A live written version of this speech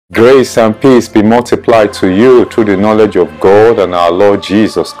Grace and peace be multiplied to you through the knowledge of God and our Lord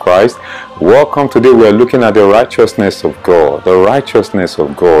Jesus Christ. Welcome. Today we are looking at the righteousness of God. The righteousness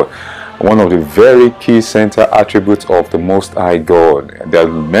of God. One of the very key center attributes of the Most High God. There are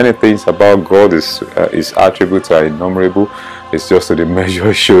many things about God. His attributes are innumerable. It's just the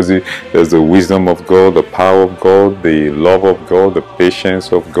measure shows it. There's the wisdom of God, the power of God, the love of God, the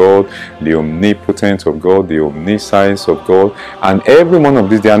patience of God, the omnipotence of God, the omniscience of God. And every one of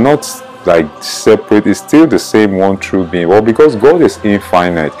these, they are not like separate. It's still the same one true being. Well, because God is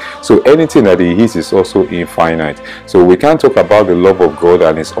infinite, so anything that He is also infinite. So we can't talk about the love of God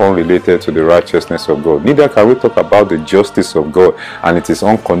and it's unrelated to the righteousness of God. Neither can we talk about the justice of God and it is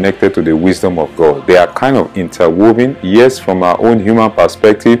unconnected to the wisdom of God. They are kind of interwoven. Yes, from our own human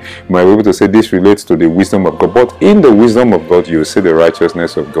perspective, we might be able to say this relates to the wisdom of God, but in the wisdom of God, you see the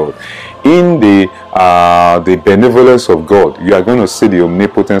righteousness of God. In the benevolence of God, you are going to see the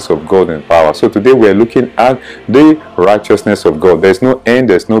omnipotence of God and power. So today we are looking at the righteousness of God. There's no end,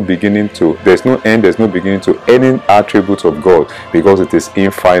 there's no beginning to any attribute of God, because it is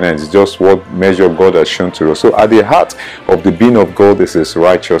infinite. It's just what measure God has shown to us. So at the heart of the being of God is His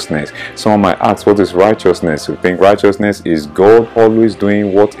righteousness. Someone might ask, what is righteousness? You think righteousness is God always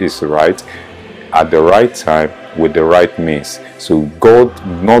doing what is right at the right time with the right means. So God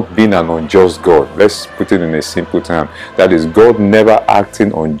not being an unjust God. Let's put it in a simple term. That is, God never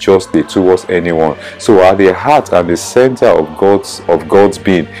acting unjustly towards anyone. So at the heart and the center of God's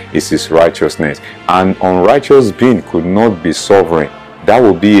being is His righteousness. An unrighteous being could not be sovereign. That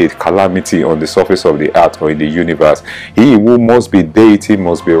will be a calamity on the surface of the earth or in the universe. He who must be deity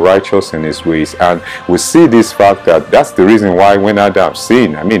must be righteous in his ways. And we see this fact that's the reason why when Adam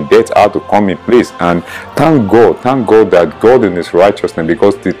sinned, death had to come in place. And thank God that God in His righteousness,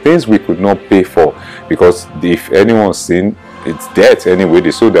 because the things we could not pay for, because if anyone sinned, it's death anyway,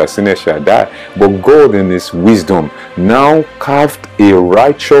 the soul that sinners shall die. But God in His wisdom now carved a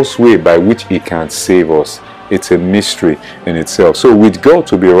righteous way by which He can save us. It's a mystery in itself. So with God,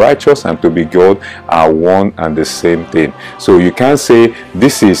 to be righteous and to be God are one and the same thing. So you can't say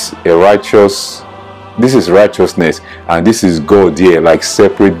this is righteousness and this is God here, like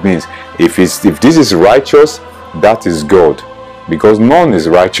separate beings. If this is righteous, that is God, because none is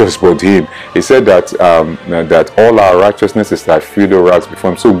righteous but Him. He said that that all our righteousness is like filthy rags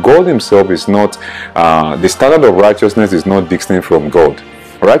before Him. So God Himself is not the standard of righteousness is not distinct from God.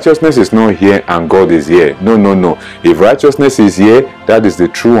 Righteousness is not here and God is here. No. If righteousness is here, that is the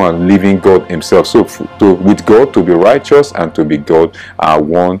true and living God Himself. So with God, to be righteous and to be God are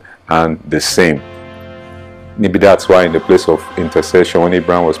one and the same. Maybe that's why in the place of intercession, when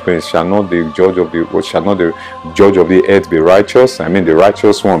Abraham was praying, shall not the judge of the earth be righteous? The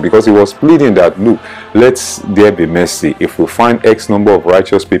righteous one, because he was pleading that, look, let there be mercy. If we find X number of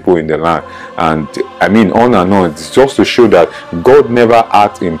righteous people in the land, and on and on, it's just to show that God never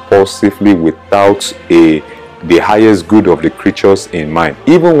acts impulsively without the highest good of the creatures in mind.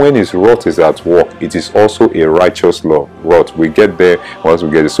 Even when His wrath is at work, it is also a righteous law. Wrath, we get there once we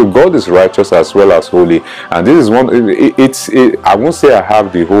get it. So God is righteous as well as holy, and this is one. I won't say I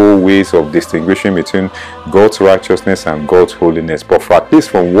have the whole ways of distinguishing between God's righteousness and God's holiness, but for at least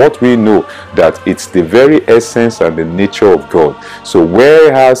from what we know, that it's the very essence and the nature of God. So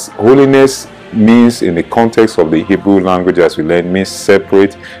whereas holiness means, in the context of the Hebrew language as we learn, means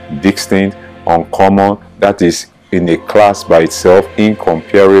separate, distinct, uncommon, that is in a class by itself,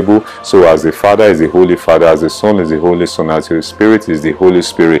 incomparable. So as the Father is the Holy Father, as the Son is the Holy Son, as the Spirit is the Holy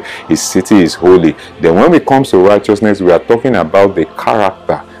Spirit, His city is holy. Then when it comes to righteousness, we are talking about the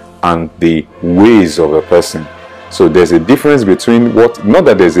character and the ways of a person. So there's a difference between not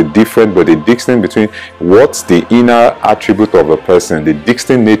that there's a difference, but a distinction between what's the inner attribute of a person, the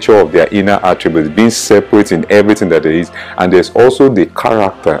distinct nature of their inner attributes, being separate in everything that there is, and there's also the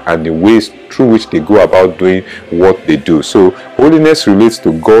character and the ways through which they go about doing what they do. So holiness relates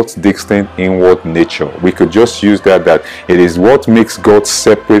to God's distinct inward nature. We could just use that it is what makes God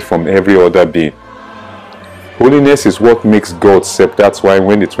separate from every other being. Holiness is what makes God separate. That's why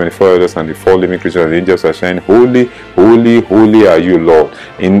when the 24 elders and the 4 living creatures and the angels are saying, holy, holy, holy are you, Lord.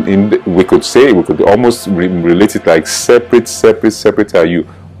 We could almost relate it like separate are you.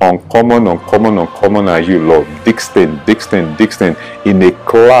 Uncommon are you, Lord. Distinct in a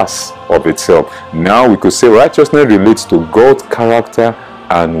class of itself. Now we could say righteousness relates to God's character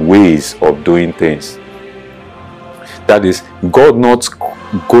and ways of doing things. That is, God not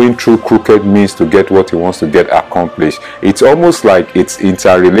going through crooked means to get what He wants to get accomplished. It's almost like it's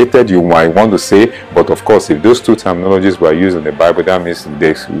interrelated, you might want to say, but of course, if those two terminologies were used in the Bible, that means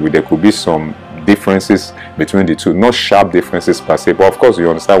there could be some differences between the two, not sharp differences per se, but of course you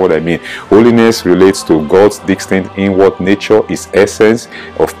understand what I mean. Holiness relates to God's distinct inward nature, his essence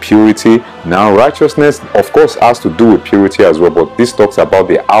of purity. Now righteousness of course has to do with purity as well, but this talks about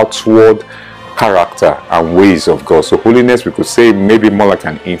the outward character and ways of God. So holiness, we could say, maybe more like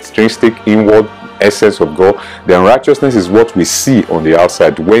an intrinsic inward essence of God. Then righteousness is what we see on the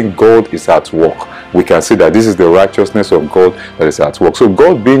outside. When God is at work, we can see that this is the righteousness of God that is at work. So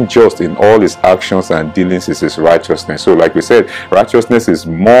God being just in all his actions and dealings is his righteousness. So like we said, righteousness is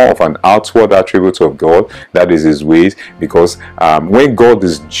more of an outward attribute of God, that is his ways, because when God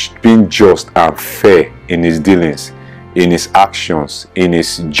is being just and fair in his dealings, in his actions, in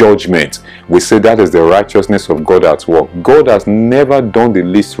his judgment, we say that is the righteousness of God at work. God has never done the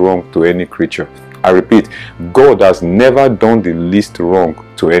least wrong to any creature. I repeat, God has never done the least wrong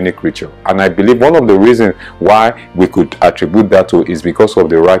to any creature. And I believe one of the reasons why we could attribute that to is because of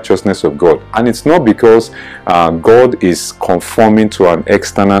the righteousness of God. And it's not because God is conforming to an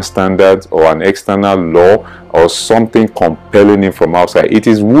external standard or an external law or something compelling him from outside. It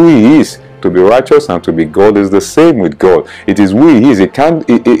is who he is. To be righteous and to be God is the same with God. It is who he is. He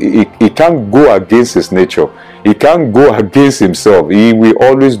can't go against his nature. He can't go against himself. He will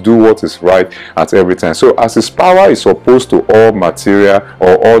always do what is right at every time. So as his power is opposed to all material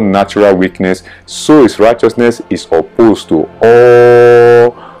or all natural weakness, so his righteousness is opposed to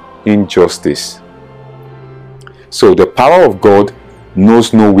all injustice. So the power of God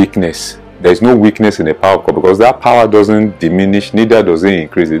knows no weakness. There is no weakness in the power of God, because that power doesn't diminish, neither does it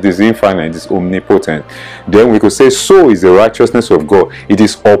increase. It is infinite, it is omnipotent. Then we could say, so is the righteousness of God. It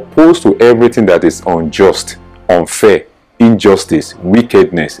is opposed to everything that is unjust, unfair, injustice,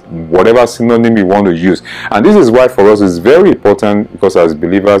 wickedness, whatever synonym you want to use. And this is why for us it's very important, because as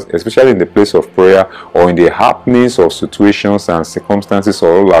believers, especially in the place of prayer or in the happenings of situations and circumstances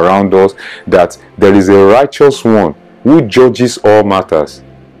all around us, that there is a righteous one who judges all matters.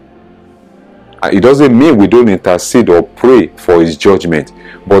 It doesn't mean we don't intercede or pray for his judgment,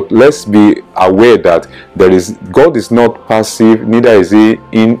 but let's be aware that God is not passive, neither is he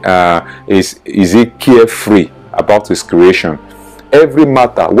is he carefree about his creation. Every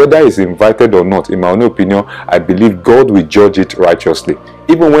matter, whether it's invited or not, in my own opinion, I believe God will judge it righteously.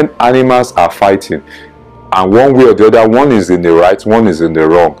 Even when animals are fighting, and one way or the other, one is in the right, one is in the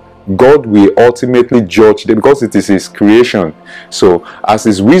wrong, God will ultimately judge them, because it is his creation. So as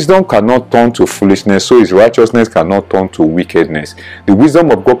his wisdom cannot turn to foolishness, so his righteousness cannot turn to wickedness. The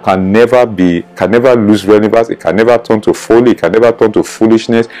wisdom of God can never lose relevance. It can never turn to folly. It can never turn to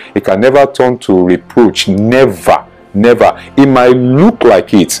foolishness. It can never turn to reproach. Never. It might look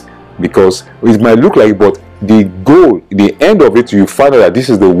like it, but the goal, the end of it, you find out that this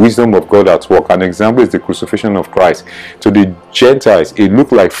is the wisdom of God at work. An example is the crucifixion of Christ. To the Gentiles, it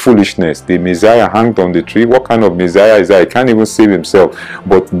looked like foolishness. The Messiah hanged on the tree. What kind of Messiah is that? He can't even save himself.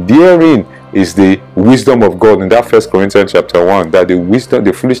 But therein is the wisdom of God. In that 1 Corinthians chapter 1, that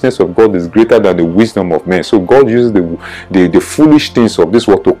the foolishness of God is greater than the wisdom of men. So God uses the foolish things of this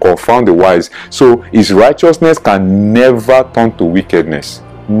world to confound the wise. So his righteousness can never turn to wickedness.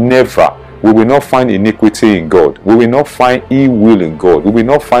 Never. We will not find iniquity in God. We will not find ill will in God. We will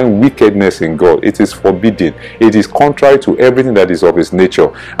not find wickedness in God. It is forbidden. It is contrary to everything that is of his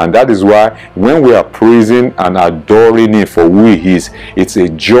nature. And that is why when we are praising and adoring him for who he is, it's a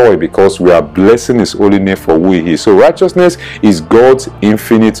joy, because we are blessing his holy name for who he is. So righteousness is God's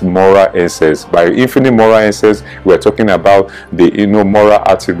infinite moral essence. By infinite moral essence, we are talking about the moral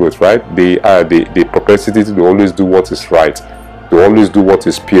attributes, right? The propensity to always do what is right, to always do what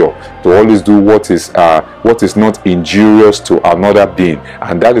is pure, to always do what is not injurious to another being.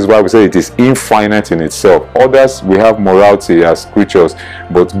 And that is why we say it is infinite in itself. Others, we have morality as creatures,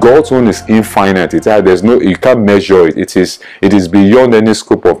 but God's own is infinite. You can't measure it. It is beyond any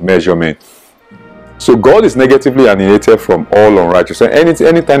scope of measurement. So God is negatively alienated from all unrighteousness.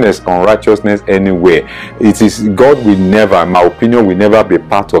 Anytime there's unrighteousness anywhere, God will never, in my opinion, will never be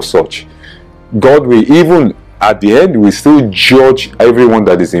part of such. God will, even at the end, we still judge everyone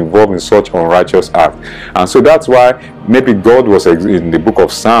that is involved in such unrighteous act. And so that's why maybe God was in the book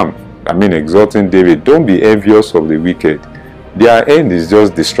of Psalm, exhorting David, don't be envious of the wicked. Their end is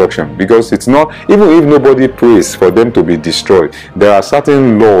just destruction, because it's not, even if nobody prays for them to be destroyed, there are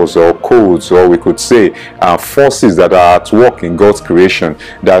certain laws or codes, or we could say forces that are at work in God's creation,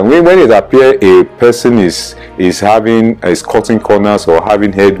 that when it appears a person is cutting corners or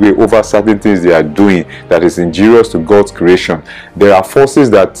having headway over certain things they are doing that is injurious to God's creation, there are forces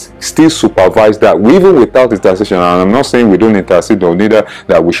that still supervise that, even without intercession. And I'm not saying we don't intercede, or neither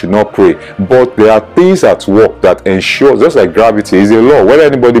that we should not pray, but there are things at work that ensure, just like gravity. It's a law, whether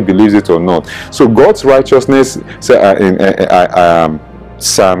anybody believes it or not. So God's righteousness, in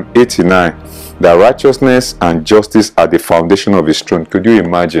Psalm 89, that righteousness and justice are the foundation of his throne. Could you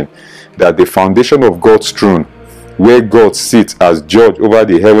imagine that the foundation of God's throne, where God sits as judge over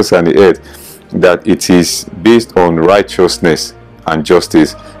the heavens and the earth, that it is based on righteousness and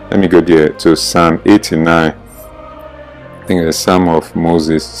justice? Let me go there to Psalm 89. I think it's Psalm of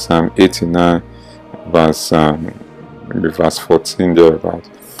Moses, Psalm 89, maybe verse 14 there about.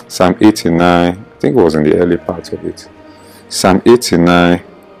 Psalm 89, I think it was in the early part of it. Psalm 89,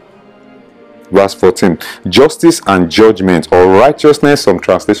 verse 14. Justice and judgment, or righteousness, some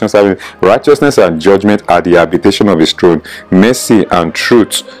translations have it, righteousness and judgment are the habitation of his throne. Mercy and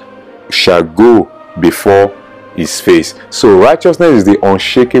truth shall go before his face. So righteousness is the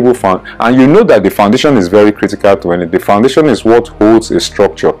unshakable foundation, and you know that the foundation is very critical to any. The foundation is what holds a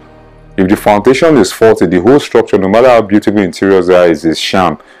structure. If the foundation is faulty, the whole structure, no matter how beautiful interiors are, is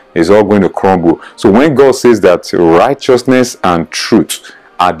sham. It's all going to crumble. So when God says that righteousness and truth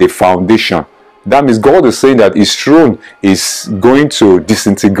are the foundation, that means God is saying that his throne is going to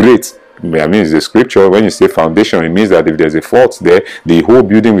disintegrate. I mean, it's the scripture. When you say foundation, it means that if there's a fault there, the whole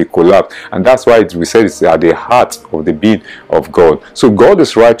building will collapse. And that's why we said it's at the heart of the being of God. So God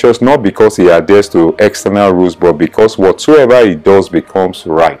is righteous not because he adheres to external rules, but because whatsoever he does becomes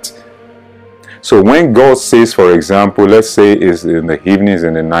right. So when God says, for example, let's say it's in the evenings,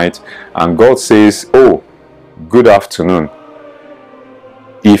 in the night, and God says, oh, good afternoon.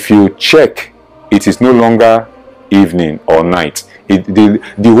 If you check, it is no longer evening or night. The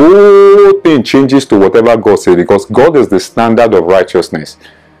whole thing changes to whatever God says, because God is the standard of righteousness.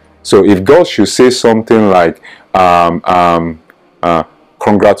 So if God should say something like,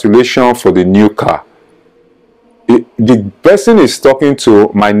 congratulations for the new car, the person is talking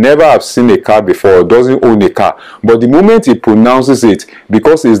to might never have seen a car before, doesn't own a car, but the moment he pronounces it,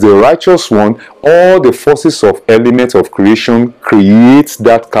 because he's the righteous one, all the forces of elements of creation creates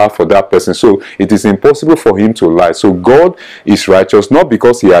that car for that person. So it is impossible for him to lie. So God is righteous not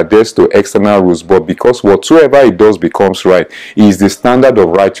because he adheres to external rules, but because whatsoever he does becomes right. He is the standard of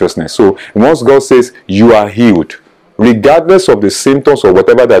righteousness. So once God says you are healed, regardless of the symptoms or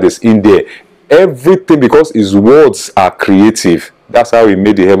whatever that is in there, everything, because his words are creative. That's how he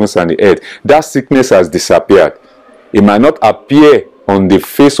made the heavens and the earth. That sickness has disappeared. It might not appear on the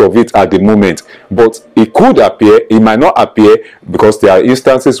face of it at the moment, but it could appear. It might not appear, because there are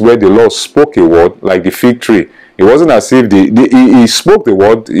instances where the Lord spoke a word, like the fig tree. It wasn't as if he spoke the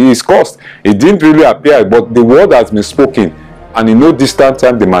word, he is cursed. It didn't really appear, but the word has been spoken, and in no distant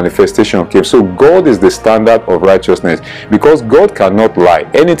time the manifestation came. So God is the standard of righteousness, because God cannot lie.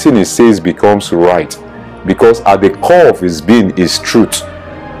 Anything he says becomes right, because at the core of his being is truth.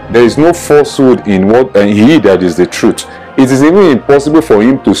 There is no falsehood in what he that is the truth. It is even impossible for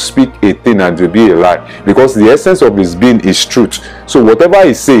him to speak a thing and to be a lie, because the essence of his being is truth. So whatever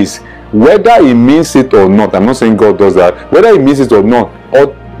he says, whether he means it or not, I'm not saying God does that, whether he means it or not,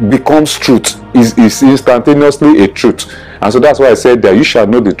 or becomes truth, is instantaneously a truth. And so that's why I said that you shall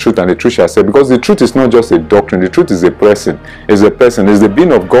know the truth, and the truth shall set. Because the truth is not just a doctrine. The truth is a person. It's a person. It's the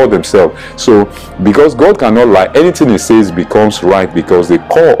being of God himself. So because God cannot lie, anything he says becomes right, because the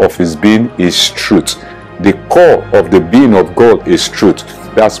core of his being is truth. The core of the being of God is truth.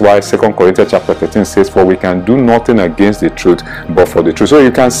 That's why 2 Corinthians chapter 13 says, for we can do nothing against the truth, but for the truth. So you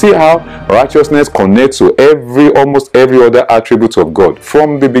can see how righteousness connects to almost every other attribute of God.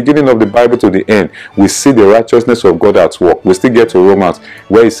 From the beginning of the Bible to the end, we see the righteousness of God at work. We still get to Romans,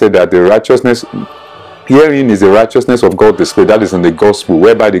 where he said that the righteousness, herein is the righteousness of God displayed. That is in the gospel,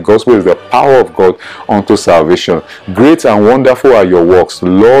 whereby the gospel is the power of God unto salvation. Great and wonderful are your works,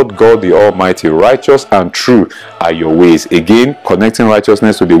 Lord God the Almighty. Righteous and true are your ways. Again, connecting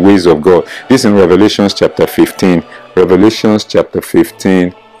righteousness to the ways of God. This in Revelation chapter 15. Revelation chapter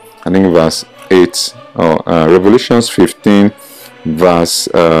 15, I think verse 8. Revelation 15, verse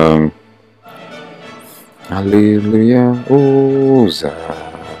Hallelujah,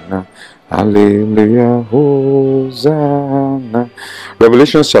 Hosanna. Hallelujah, Hosanna.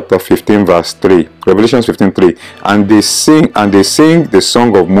 Revelation chapter 15, verse 3. Revelation 15:3. And they sing the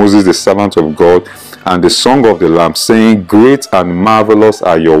song of Moses, the servant of God, and the song of the Lamb, saying, great and marvelous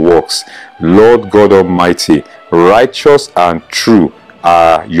are your works, Lord God Almighty. Righteous and true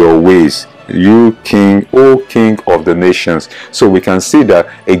are your ways, you King, O King of the nations. So we can see that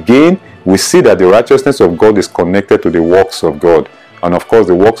again. We see that the righteousness of God is connected to the works of God. And of course,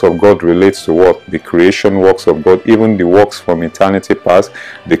 the works of God relates to what? The creation works of God, even the works from eternity past,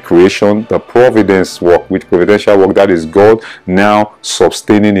 the creation, the providence work, with providential work, that is God now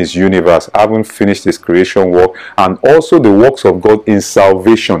sustaining his universe, having finished his creation work, and also the works of God in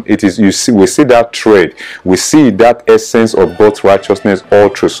salvation. It is, you see, we see that thread, we see that essence of God's righteousness all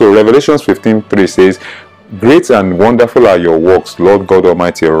through. So Revelations 15:3 says, great and wonderful are your works, Lord God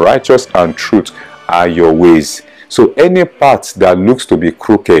Almighty, righteous and truth are your ways. So any part that looks to be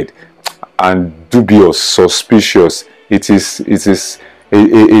crooked and dubious, suspicious, we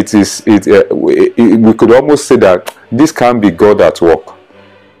could almost say that this can't be God at work.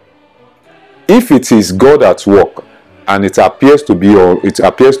 If it is God at work and it appears to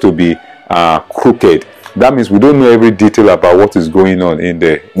be crooked, that means we don't know every detail about what is going on in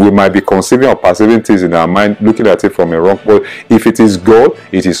there. We might be conceiving or perceiving things in our mind, looking at it from a wrong point. If it is God,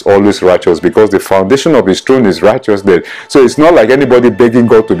 it is always righteous, because the foundation of his throne is righteous there. So it's not like anybody begging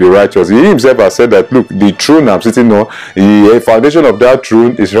God to be righteous. He himself has said that, look, the throne I'm sitting on, the foundation of that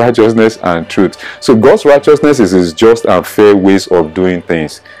throne is righteousness and truth. So God's righteousness is his just and fair ways of doing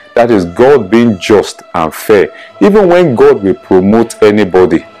things. That is God being just and fair. Even when God will promote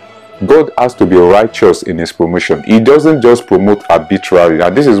anybody, God has to be righteous in his promotion. He doesn't just promote arbitrarily.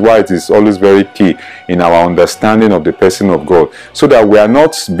 And this is why it is always very key in our understanding of the person of God, so that we are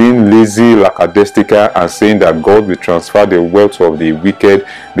not being lazy, lackadaisical, and saying that God will transfer the wealth of the wicked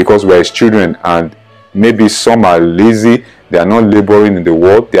because we are his children. And maybe some are lazy, they are not laboring in the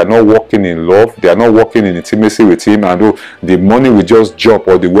world, they are not walking in love, they are not walking in intimacy with him, and the money will just jump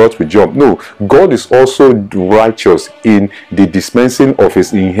or the wealth will jump. No, God is also righteous in the dispensing of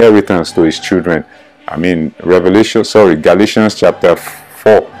his inheritance to his children. I mean, Galatians chapter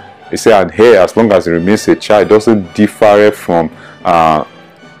 4, it says, and here, as long as he remains a child, doesn't differ from a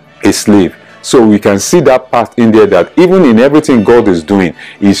slave. So we can see that part in there, that even in everything God is doing,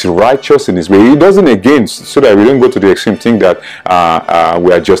 he's righteous in his way. He doesn't, again, so that we don't go to the extreme, think that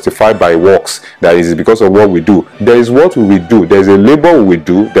we are justified by works, that is because of what we do. There is what we will do, there is a labor we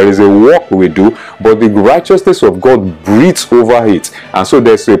do, there is a work we do, but the righteousness of God breathes over it. And so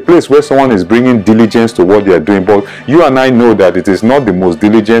there's a place where someone is bringing diligence to what they are doing. But you and I know that it is not the most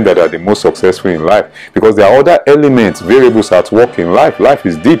diligent that are the most successful in life, because there are other elements, variables at work in life. Life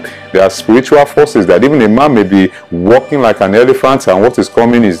is deep. There are spiritual forces that even a man may be walking like an elephant, and what is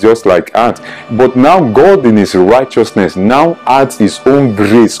coming is just like ant. But now God in his righteousness now adds his own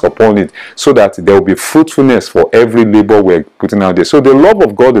grace upon it, so that there will be fruitfulness for every labor we're putting out there. So the love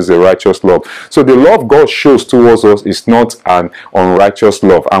of God is a righteous love. So the love God shows towards us is not an unrighteous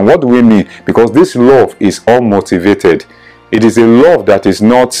love. And what do we mean? Because this love is unmotivated. It is a love that is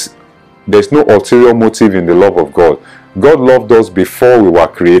not, there's no ulterior motive in the love of God. God loved us before we were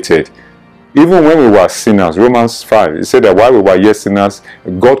created. Even when we were sinners, Romans 5, it said that while we were yet sinners,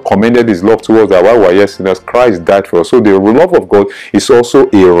 God commended his love towards us, that while we were yet sinners, Christ died for us. So the love of God is also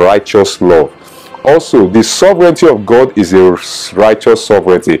a righteous love. Also, the sovereignty of God is a righteous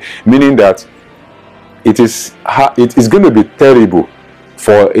sovereignty, meaning that it is going to be terrible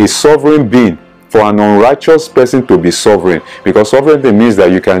for a sovereign being, for an unrighteous person to be sovereign, because sovereignty means that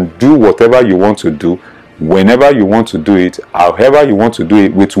you can do whatever you want to do, whenever you want to do it, however you want to do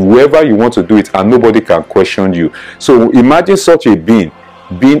it, with whoever you want to do it, and nobody can question you. So imagine such a being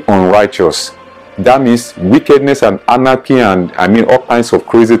unrighteous. That means wickedness and anarchy, and all kinds of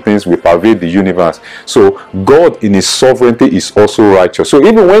crazy things will pervade the universe. So God in his sovereignty is also righteous. So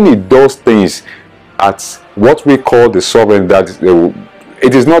even when he does things at what we call the sovereign, that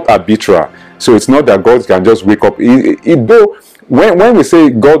it is not arbitrary. So it's not that God can just wake up. When we say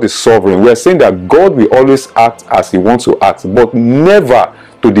God is sovereign, we are saying that God will always act as he wants to act, but never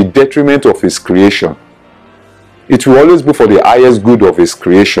to the detriment of his creation. It will always be for the highest good of his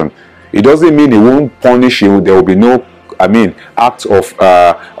creation. It doesn't mean he won't punish you. There will be no act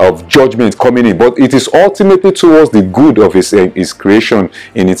of judgment coming in, but it is ultimately towards the good of his creation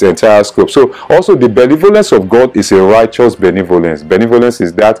in its entire scope. So also the benevolence of God is a righteous benevolence. Benevolence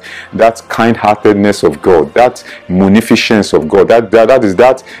is that kind-heartedness of God, that munificence of God, that is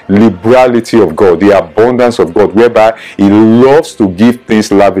that liberality of God, the abundance of God, whereby he loves to give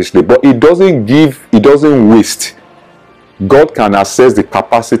things lavishly, but he doesn't waste. God can assess the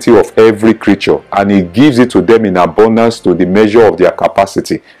capacity of every creature, and he gives it to them in abundance to the measure of their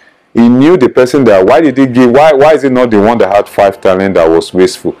capacity. He knew the person that, why did he give, why is it not the one that had 5 talents that was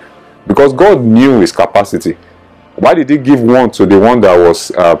wasteful? Because God knew his capacity. Why did he give one to the one that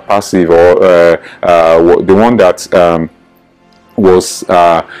was passive, or the one that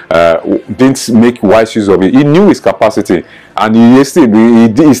didn't make wise use of it? He knew his capacity, and he still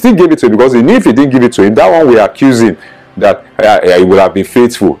gave it to him, because he knew if he didn't give it to him, that one will accuse him that he will have been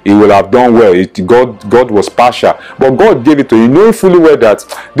faithful, he will have done well. God was partial, but God gave it to him, knowing fully well that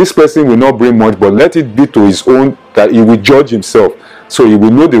this person will not bring much, but let it be to his own, that he will judge himself. So he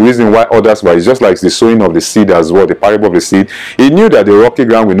will know the reason why others were. It's just like the sowing of the seed as well, the parable of the seed. He knew that the rocky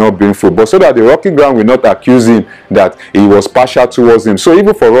ground will not bring fruit, but so that the rocky ground will not accuse him that he was partial towards him. So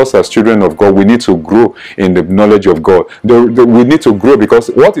even for us as children of God, we need to grow in the knowledge of God. We need to grow, because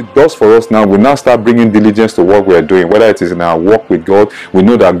what it does for us now, we now start bringing diligence to what we are doing, whether it is in our walk with God. We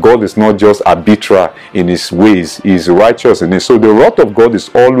know that God is not just arbitrary in his ways, he is righteous in it. So the wrath of God is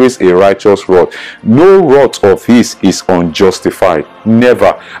always a righteous wrath. No wrath of his is unjustified.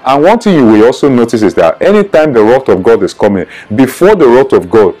 Never. And one thing you will also notice is that anytime the wrath of God is coming, before the wrath of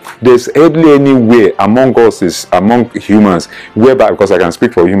God, there's hardly any way among us, is among humans, whereby, because I can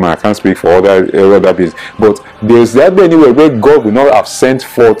speak for human, I can't speak for other beings, but there's hardly any way where God will not have sent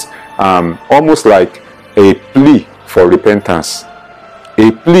forth almost like a plea for repentance,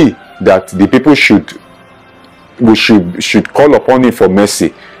 a plea that the people should call upon him for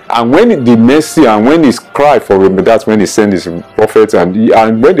mercy. And when the mercy, and when his cry for repentance, that's when he sent his prophets, and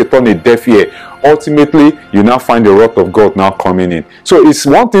when they turn a deaf ear, ultimately you now find the wrath of God now coming in. So it's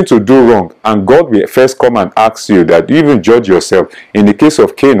one thing to do wrong, and God will first come and ask you that you even judge yourself. In the case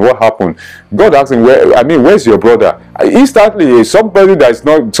of Cain, what happened? God asked him, where's your brother? Instantly, somebody that is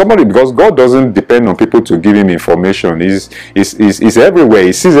not somebody, because God doesn't depend on people to give him information. He's everywhere.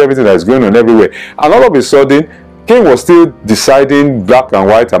 He sees everything that's going on everywhere, and all of a sudden Cain was still deciding black and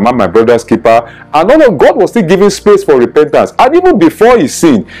white, am I my brother's keeper? And God was still giving space for repentance. And even before he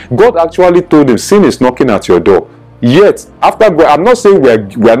sinned, God actually told him, sin is knocking at your door. Yet, after I'm not saying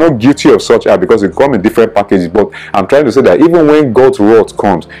we are not guilty of such act, because it comes in different packages, but I'm trying to say that even when God's wrath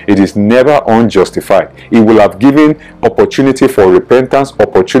comes, it is never unjustified. He will have given opportunity for repentance,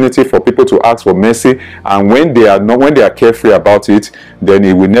 opportunity for people to ask for mercy, and when they are carefree about it, then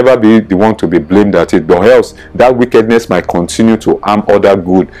he will never be the one to be blamed at it. But else, that wickedness might continue to harm other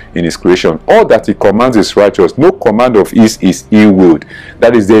good in his creation. All that he commands is righteous. No command of his is ill-willed.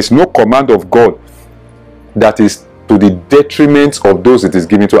 That is, there is no command of God that is to the detriment of those it is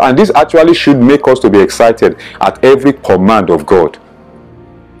given to. And this actually should make us to be excited at every command of God.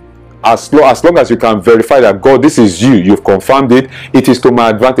 As long as you can verify that God, this is you've confirmed it, it is to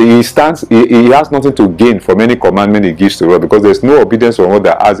my advantage. He has nothing to gain from any commandment he gives to us, because there's no obedience from God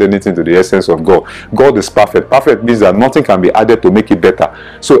that adds anything to the essence of God. God is perfect. Perfect means that nothing can be added to make it better.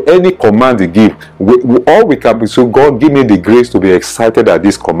 So any command he gives, all we can be, so God, give me the grace to be excited at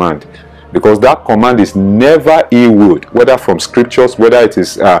this command. Because that command is never ill-willed, whether from scriptures, whether it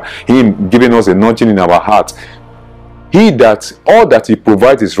is him giving us a nudging in our heart. All that he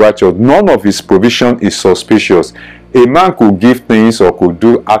provides is righteous. None of his provision is suspicious. A man could give things or could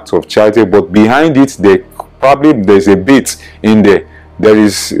do acts of charity, but behind it, there's a bit in there. There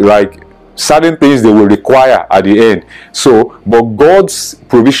is like certain things they will require at the end. So, but God's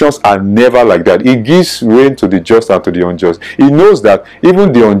provisions are never like that. He gives rain to the just and to the unjust. He knows that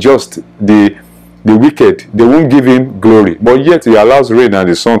even the unjust, the wicked, they won't give him glory, but yet he allows rain and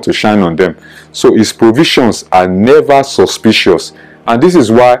the sun to shine on them. So his provisions are never suspicious. And this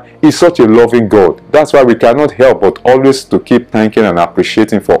is why he's such a loving God. That's why we cannot help but always to keep thanking and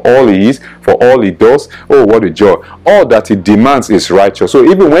appreciating for all he is, for all he does. Oh, what a joy. All that he demands is righteous. So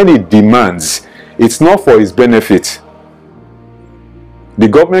even when he demands, it's not for his benefit. The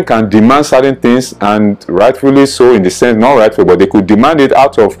government can demand certain things, and rightfully so, in the sense, not rightful, but they could demand it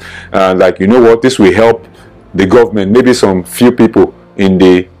out of, like, you know what, this will help the government, maybe some few people in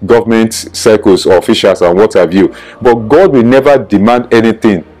the government circles or officials and what have you. But God will never demand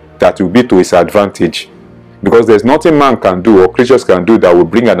anything that will be to his advantage, because there's nothing man can do or creatures can do that will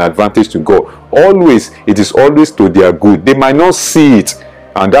bring an advantage to God. Always, it is always to their good. They might not see it,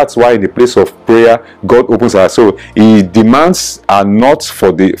 and that's why in the place of prayer, God opens our soul. His demands are not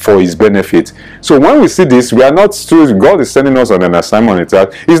for his benefit. So when we see this, we are not true. God is sending us on an assignment.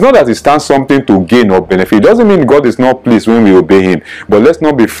 It's not that he stands something to gain or benefit. It doesn't mean God is not pleased when we obey him. But let's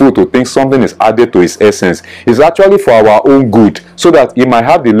not be fooled to think something is added to his essence. It's actually for our own good, so that he might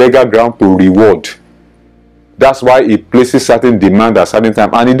have the legal ground to reward. That's why he places certain demand at certain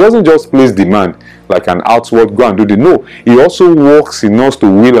time. And he doesn't just place demand like an outward go and do the no. He also works in us to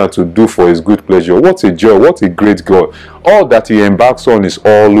will and to do for his good pleasure. What a joy, what a great God. All that he embarks on is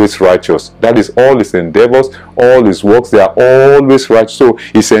always righteous. That is all his endeavors, all his works, they are always righteous. So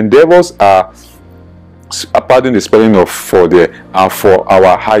his endeavors are, pardon the spelling of for there, are for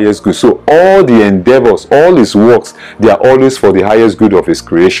our highest good. So all the endeavors, all his works, they are always for the highest good of his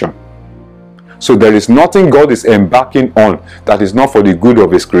creation. So there is nothing God is embarking on that is not for the good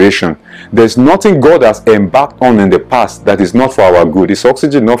of his creation. There's nothing God has embarked on in the past that is not for our good. Is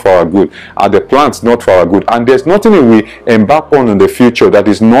oxygen not for our good? Are the plants not for our good? And there's nothing we embark on in the future that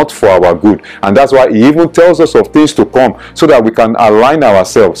is not for our good. And that's why he even tells us of things to come so that we can align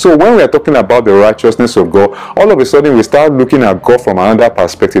ourselves. So when we are talking about the righteousness of God, all of a sudden we start looking at God from another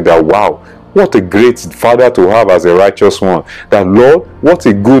perspective that, wow, what a great Father to have as a righteous one. That, Lord, what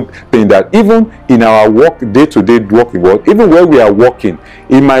a good thing that even in our work, day-to-day working world, even where we are working,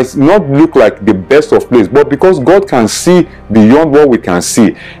 it might not look like the best of place, but because God can see beyond what we can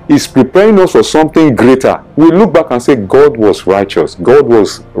see, He's preparing us for something greater. We look back and say, God was righteous. God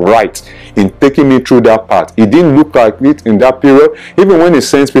was right in taking me through that path. He didn't look like it in that period. Even when He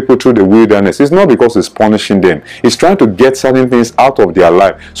sends people through the wilderness, it's not because He's punishing them. He's trying to get certain things out of their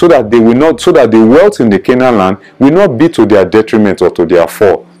life so that they will not, so that the wealth in the Canaan land will not be to their detriment or to their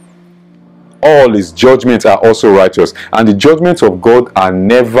fall. All His judgments are also righteous, and the judgments of God are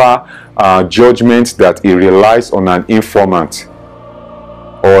never judgments that He relies on an informant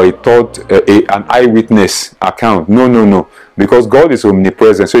or an eyewitness account. No, because God is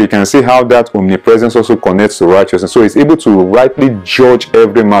omnipresent. So you can see how that omnipresence also connects to righteousness. So He's able to rightly judge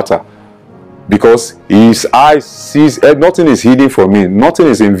every matter, because His eyes sees, nothing is hidden from Him, nothing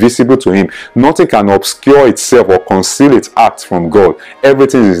is invisible to Him, nothing can obscure itself or conceal its acts from God.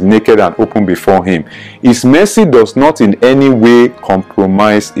 Everything is naked and open before Him. His mercy does not in any way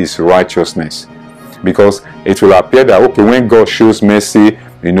compromise His righteousness, because it will appear that, okay, when God shows mercy,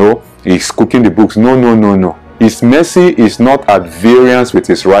 He's cooking the books. No. His mercy is not at variance with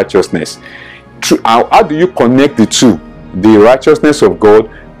His righteousness. How do you connect the two? The righteousness of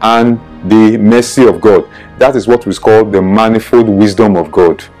God and the mercy of God. That is what we call the manifold wisdom of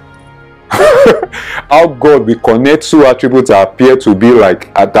God. How God will connect two attributes that appear to be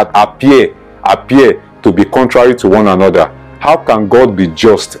like, that appear to be contrary to one another. How can God be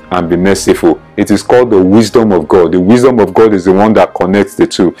just and be merciful? It is called the wisdom of God. The wisdom of God is the one that connects the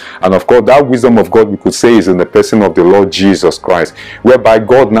two. And of course, that wisdom of God, we could say, is in the person of the Lord Jesus Christ, whereby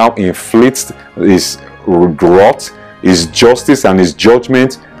God now inflicts His wrath, His justice, and His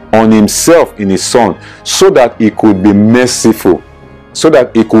judgment on Himself in His Son, so that He could be merciful, so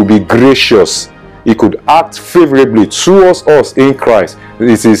that He could be gracious, He could act favorably towards us in Christ.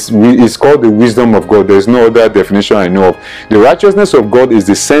 It's called the wisdom of God. There is no other definition I know of. The righteousness of God is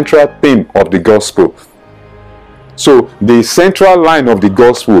the central theme of the gospel. So the central line of the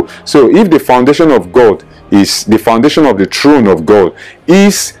gospel. So if the foundation of God is the foundation of the throne of God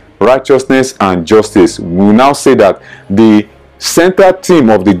is righteousness and justice, we will now say that the central theme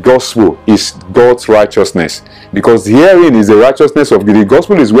of the gospel is God's righteousness, because herein is the righteousness of God. The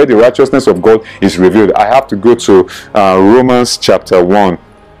gospel is where the righteousness of God is revealed. I have to go to Romans chapter 1.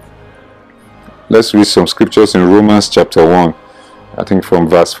 Let's read some scriptures in Romans chapter 1, I think from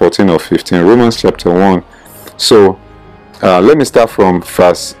verse 14 or 15. Romans chapter 1. So let me start from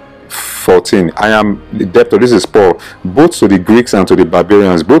verse 14. I am the debtor, this is Paul, both to the Greeks and to the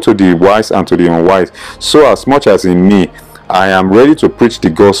barbarians, both to the wise and to the unwise. So as much as in me, I am ready to preach the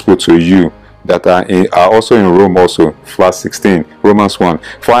gospel to you that are also in Rome also. Verse 16, Romans 1.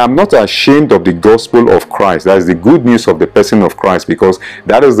 For I am not ashamed of the gospel of Christ. That is the good news of the person of Christ, because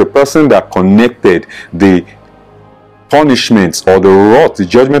that is the person that connected the punishments or the wrath, the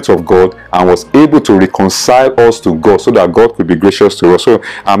judgment of God, and was able to reconcile us to God so that God could be gracious to us. So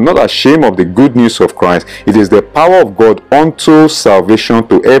I'm not ashamed of the good news of Christ. It is the power of God unto salvation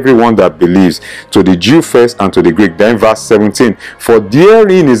to everyone that believes, to the Jew first and to the Greek. Then verse 17, for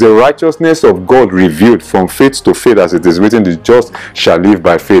therein is the righteousness of God revealed from faith to faith, as it is written, the just shall live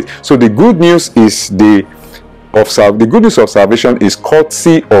by faith. So the good news is the good news of salvation is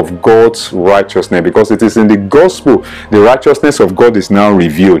courtesy of God's righteousness, because it is in the gospel the righteousness of God is now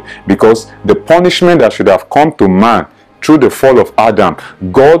revealed, because the punishment that should have come to man through the fall of Adam,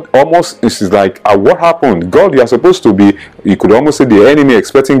 God almost is like, what happened? God, you are supposed to be, you could almost say the enemy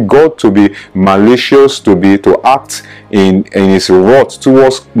expecting God to be malicious, to act in his wrath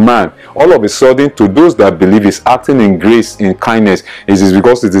towards man. All of a sudden, to those that believe, is acting in grace, in kindness. It is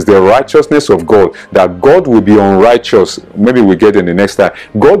because it is the righteousness of God that God will be unrighteous. Maybe we get in the next time.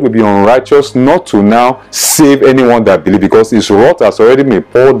 God will be unrighteous not to now save anyone that believes, because his wrath has already been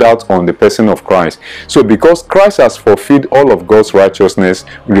poured out on the person of Christ. So because Christ has fulfilled all of God's righteousness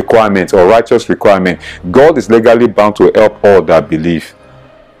requirements or righteous requirement, God is legally bound to help all that believe.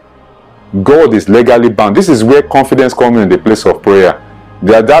 God is legally bound. This is where confidence comes in the place of prayer.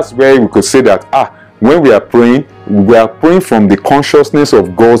 That's where we could say that when we are praying from the consciousness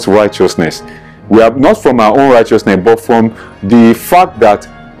of God's righteousness. We are not from our own righteousness, but from the fact that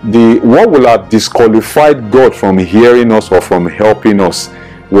what will have disqualified God from hearing us or from helping us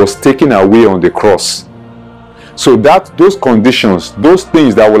was taken away on the cross. So that those conditions, those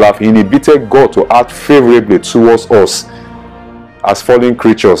things that will have inhibited God to act favorably towards us as fallen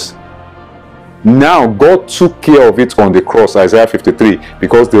creatures, now God took care of it on the cross, Isaiah 53,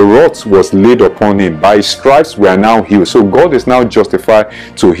 because the wrath was laid upon him. By his stripes we are now healed. So God is now justified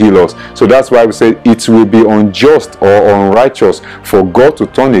to heal us. So that's why we say it will be unjust or unrighteous for God to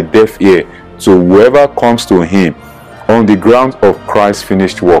turn a deaf ear to whoever comes to him on the ground of Christ's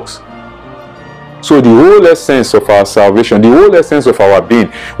finished works. So the whole essence of our salvation, the whole essence of our being,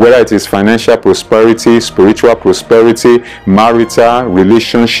 whether it is financial prosperity, spiritual prosperity, marital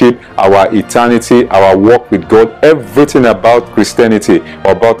relationship, our eternity, our walk with God, everything about Christianity,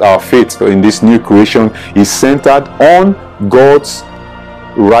 about our faith in this new creation is centered on God's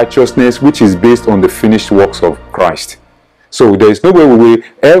righteousness, which is based on the finished works of Christ. So there is no way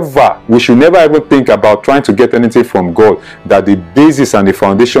we should never ever think about trying to get anything from God that the basis and the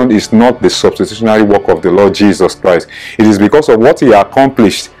foundation is not the substitutionary work of the Lord Jesus Christ. It is because of what he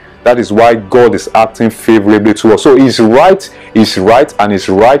accomplished. That is why God is acting favorably to us. So he's right, and he's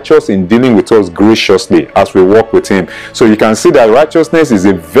righteous in dealing with us graciously as we walk with him. So you can see that righteousness is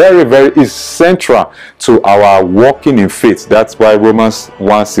is central to our walking in faith. That's why Romans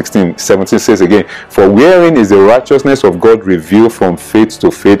 1:16-17 says again, for wherein is the righteousness of God revealed from faith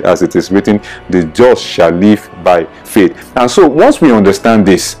to faith, as it is written, the just shall live by faith. And so once we understand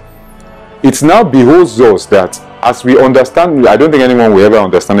this, it now behoves us that as we understand, I don't think anyone will ever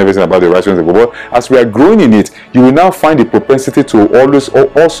understand everything about the righteousness of God, but as we are growing in it, you will now find the propensity to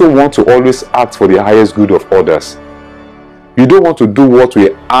also want to always act for the highest good of others. You don't want to do what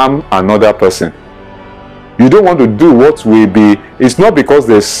will harm another person. You don't want to do what will be, it's not because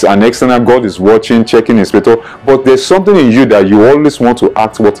there's an external God is watching, checking his spiritual, but there's something in you that you always want to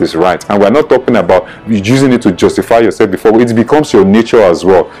act what is right. And we're not talking about using it to justify yourself before, it becomes your nature as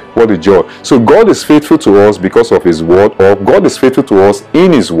well. What a joy. So God is faithful to us because of his word, or God is faithful to us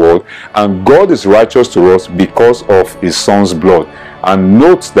in his word, and God is righteous to us because of his son's blood. And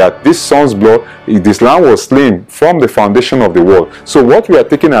note that this son's blood, this lamb was slain from the foundation of the world. So what we are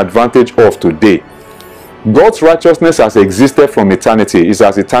taking advantage of today, God's righteousness has existed from eternity, is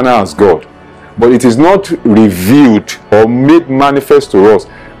as eternal as God, but it is not revealed or made manifest to us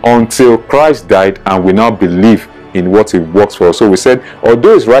until Christ died and we now believe in what he works for us. So we said,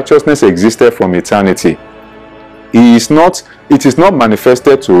 although his righteousness existed from eternity, it is not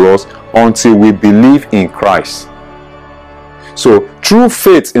manifested to us until we believe in Christ. So through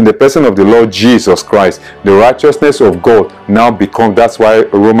faith in the person of the Lord Jesus Christ, the righteousness of God now becomes, that's why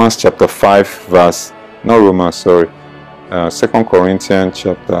Romans chapter 5 verse, not Romans, sorry, 2 Corinthians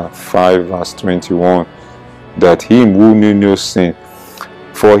chapter 5 verse 21, that him who knew no sin,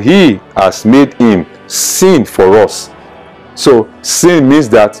 for he has made him sin for us. So sin means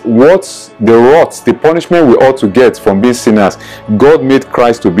that what the wrath, the punishment we ought to get from being sinners, God made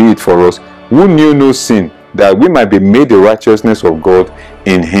Christ to be it for us, who knew no sin, that we might be made the righteousness of God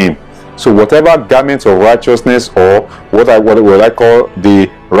in him. So whatever garment of righteousness, or what I call the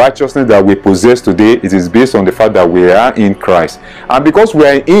righteousness that we possess today, it is based on the fact that we are in Christ. And because we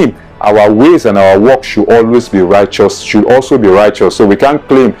are in him, our ways and our work should always be righteous, should also be righteous. So we can't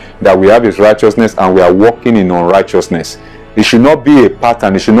claim that we have his righteousness and we are walking in unrighteousness. It should not be a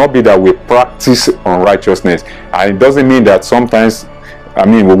pattern. It should not be that we practice unrighteousness. And it doesn't mean that sometimes,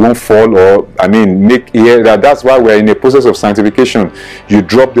 we won't fall, or make here. That's why we're in a process of sanctification. You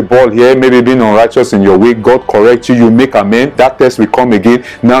drop the ball here, maybe being unrighteous in your way, God corrects you, you make amends, that test will come again.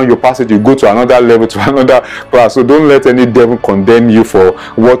 Now you pass it, you go to another level, to another class. So don't let any devil condemn you for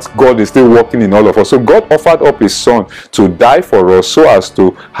what God is still working in all of us. So God offered up his son to die for us, so as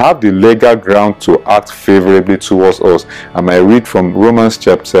to have the legal ground to act favorably towards us. And I read from Romans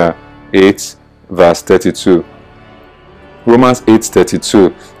chapter 8 verse 32. Romans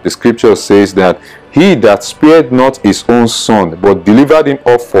 8:32, the scripture says that he that spared not his own son, but delivered him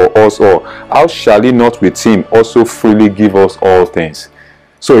up for us all, how shall he not with him also freely give us all things?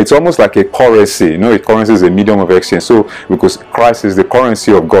 So it's almost like a currency. A currency is a medium of exchange. So because Christ is the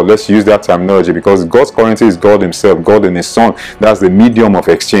currency of God, let's use that terminology, because God's currency is God himself, God and his son. That's the medium of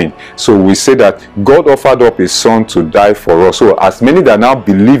exchange. So we say that God offered up his son to die for us. So as many that now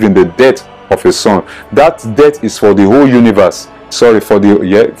believe in the death of his son, that death is for the whole universe, for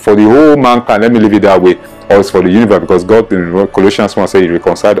the whole mankind, let me leave it that way, or it's for the universe, because God in Colossians 1 says he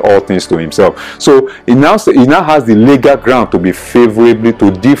reconciled all things to himself. So he now has the legal ground to deal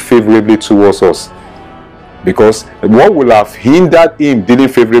favorably towards us, because what will have hindered him dealing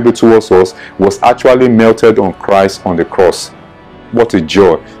favorably towards us was actually melted on Christ on the cross. What a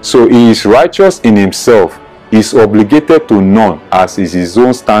joy. So he is righteous in himself, is obligated to none, as is his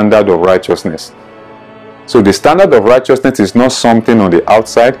own standard of righteousness. So the standard of righteousness is not something on the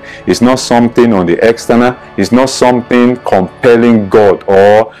outside, it's not something on the external, it's not something compelling God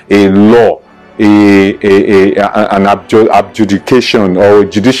or a law, an adjudication or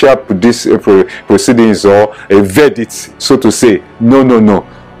judicial proceedings or a verdict, so to say. No, no, no.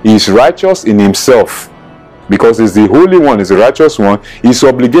 He is righteous in himself because he's the Holy One, he's the righteous one. He's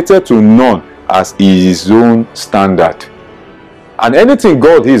obligated to none as his own standard. And anything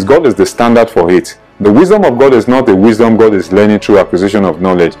God is the standard for it. The wisdom of God is not the wisdom God is learning through acquisition of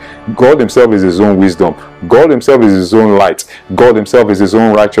knowledge. God himself is his own wisdom. God himself is his own light. God himself is his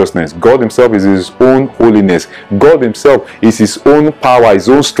own righteousness. God himself is his own holiness. God himself is his own power, his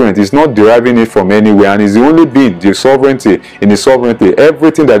own strength. He's not deriving it from anywhere, and he's the only being, the sovereignty. In his sovereignty,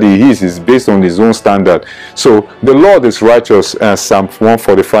 everything that he is based on his own standard. So the Lord is righteous, Psalm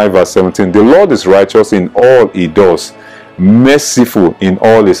 145 verse 17. The Lord is righteous in all he does, merciful in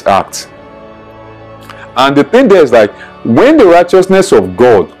all his acts. And the thing there is, like, when the righteousness of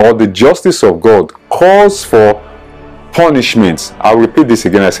God or the justice of God calls for punishments, I'll repeat this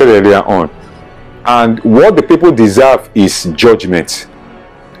again, I said earlier on, and what the people deserve is judgment,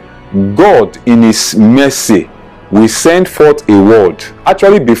 God in his mercy will send forth a word.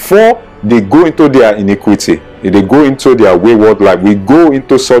 Actually, before they go into their iniquity, if they go into their wayward life, we go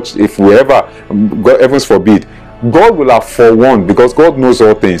into such, if we ever, God, heavens forbid, God will have forewarned, because God knows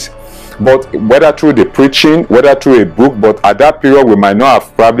all things. But whether through the preaching, whether through a book, but at that period we might not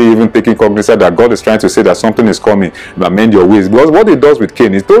have probably even taken cognizance that God is trying to say that something is coming, amend your ways. Because what he does with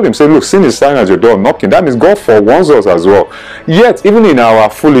Cain, he told him, say, look, sin is standing at your door knocking. That means God forewarns us as well. Yet, even in our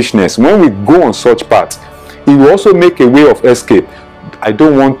foolishness, when we go on such paths, he will also make a way of escape. I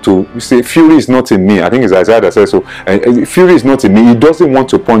don't want to, you say, fury is not in me. I think it's Isaiah that says so. Fury is not in me. He doesn't want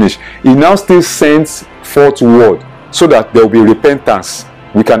to punish. He now still sends forth word so that there will be repentance.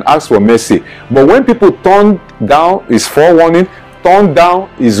 We can ask for mercy. But when people turn down his forewarning, turn down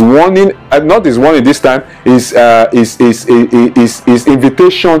his warning, not his warning this time, his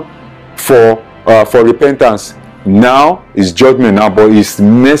invitation for repentance, now is judgment now, but he's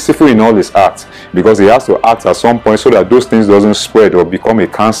merciful in all his acts, because he has to act at some point so that those things doesn't spread or become a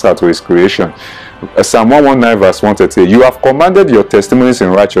cancer to his creation. Psalm 119 verse 130, you have commanded your testimonies in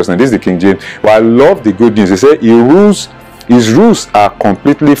righteousness. This is the King James. But I love the good news. He said, his rules are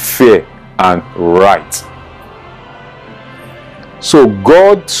completely fair and right. So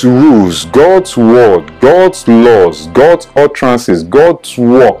God's rules, God's word, God's laws, God's utterances, God's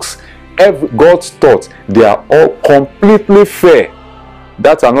works, God's thoughts, they are all completely fair.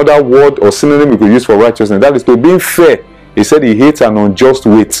 That's another word or synonym we could use for righteousness. That is to being fair. He said he hates an unjust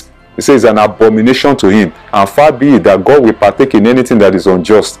weight. He says it's an abomination to him. And far be it that God will partake in anything that is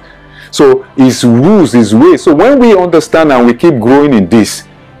unjust. So his rules, his ways. So when we understand and we keep growing in this,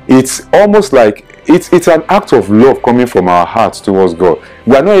 it's almost like it's an act of love coming from our hearts towards God.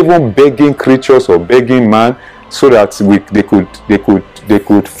 We are not even begging creatures or begging man so that they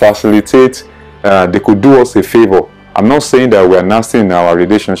could facilitate, they could do us a favor. I'm not saying that we are nasty in our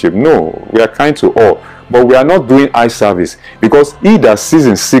relationship. No, we are kind to all. But we are not doing eye service, because he that sees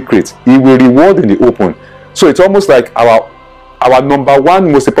in secret, he will reward in the open. So it's almost like our number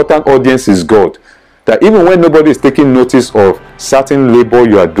one most important audience is God. That even when nobody is taking notice of certain labor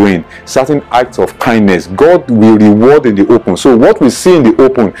you are doing, certain acts of kindness, God will reward in the open. So what we see in the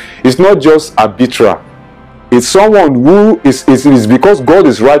open is not just arbitrary. It's someone who is because God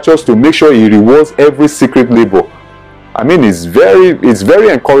is righteous to make sure he rewards every secret labor. I mean, it's very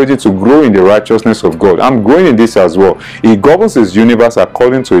encouraging to grow in the righteousness of God. I'm growing in this as well. He governs his universe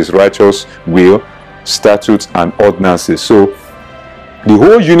according to his righteous will, statutes, and ordinances. So the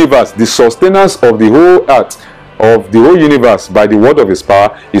whole universe, the sustenance of the whole earth, of the whole universe by the word of his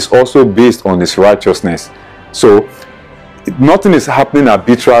power, is also based on his righteousness. So nothing is happening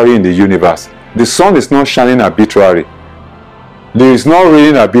arbitrarily in the universe. The sun is not shining arbitrarily. There is not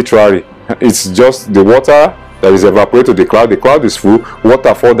raining arbitrarily. It's just the water that is evaporated to the cloud is full,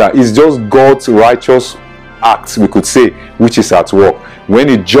 water fall down. It's just God's righteous acts, we could say, which is at work. When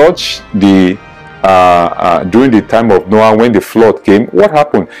he judged the during the time of Noah, when the flood came, what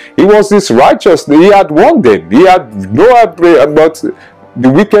happened? He was this righteous. He had warned them. He had no idea about the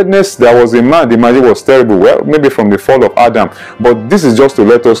wickedness that was in man. The man was terrible. Well, maybe from the fall of Adam. But this is just to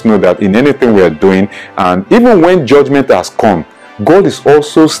let us know that in anything we are doing, and even when judgment has come, God is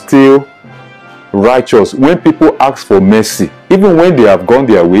also still righteous. When people ask for mercy, even when they have gone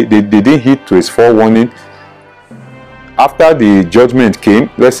their way, they didn't heed to his forewarning. After the judgment came,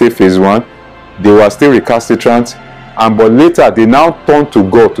 let's say phase 1, they were still recalcitrant. And but later they now turn to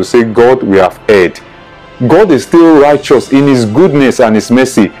God to say, God, we have erred. God is still righteous in his goodness and his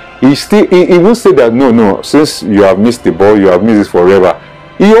mercy. He will say that no, since you have missed the ball, you have missed it forever.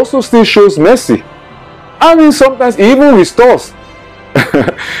 He also still shows mercy. I mean, sometimes he even restores.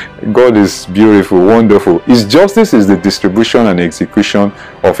 God is beautiful, wonderful. His justice is the distribution and execution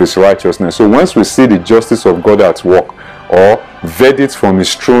of his righteousness. So once we see the justice of God at work, or verdicts from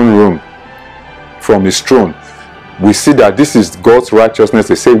his throne room, from his throne, we see that this is God's righteousness.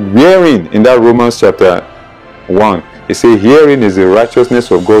 They say, wherein, in that Romans chapter 1, they say, herein is the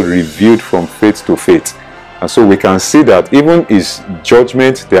righteousness of God revealed from faith to faith. And so we can see that even his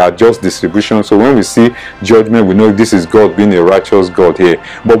judgment, they are just distribution. So when we see judgment, we know this is God being a righteous God here.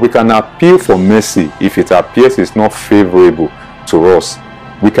 But we can appeal for mercy if it appears it's not favorable to us.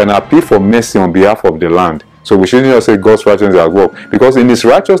 We can appeal for mercy on behalf of the land. So we shouldn't just say God's righteousness at work, because in his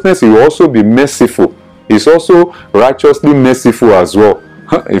righteousness he will also be merciful. He's also righteously merciful as well.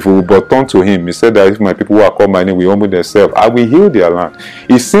 If we will but turn to him, he said that if my people who are called by name will humble themselves, I will heal their land.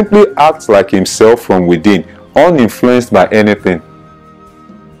 He simply acts like himself from within, uninfluenced by anything.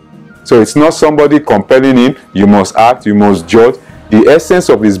 So it's not somebody compelling him, you must act, you must judge. The essence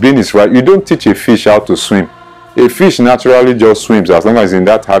of his being is right. You don't teach a fish how to swim. A fish naturally just swims as long as it's in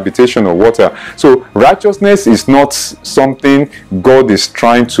that habitation of water. So righteousness is not something God is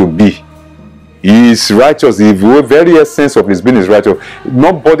trying to be. He is righteous. The very essence of his being is righteous.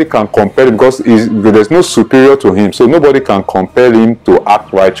 Nobody can compel him, because there's no superior to him. So nobody can compel him to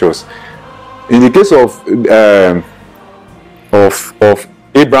act righteous. In the case of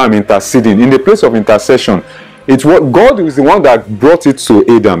Abraham interceding, in the place of intercession, it's what God is the one that brought it to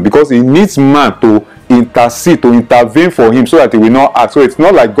Adam, because he needs man to intercede, to intervene for him, so that he will not act. So it's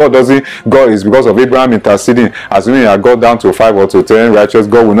not like God is because of Abraham interceding, assuming I got down to 5 or to 10 righteous,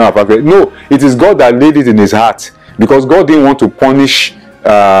 God will not have acted. No, it is God that laid it in his heart, because God didn't want to punish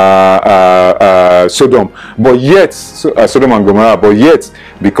Sodom, but yet Sodom and Gomorrah, but yet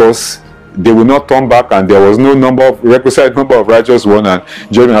because they will not turn back, and there was no requisite number of righteous one, and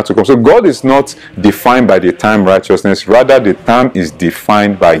judgment had to come. So God is not defined by the time righteousness, rather the time is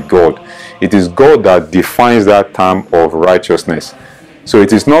defined by God. It is God that defines that term of righteousness. So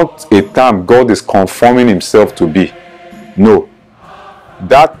it is not a term God is conforming himself to be. No.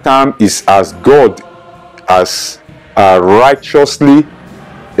 That term is as God as righteously.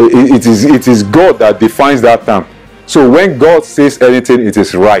 It is God that defines that term. So when God says anything, it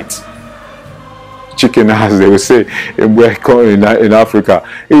is right. Chicken, as they will say in Africa.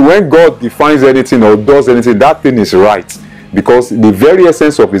 When God defines anything or does anything, that thing is right. Because the very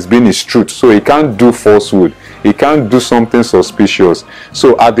essence of his being is truth. So he can't do falsehood. He can't do something suspicious.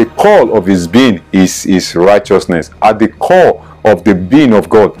 So at the core of his being is his righteousness. At the core of the being of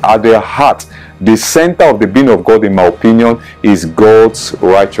God, at the heart, the center of the being of God, in my opinion, is God's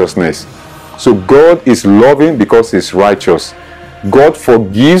righteousness. So God is loving because he's righteous. God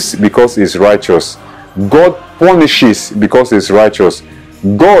forgives because he's righteous. God punishes because he's righteous.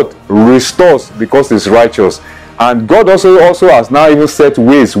 God restores because he's righteous. And God also has now even set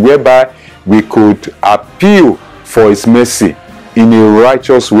ways whereby we could appeal for his mercy in a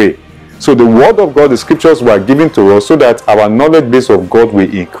righteous way. So the word of God, the scriptures were given to us so that our knowledge base of God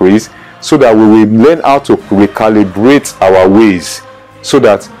will increase, so that we will learn how to recalibrate our ways, so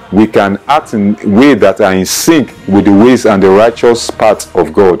that we can act in ways that are in sync with the ways and the righteous path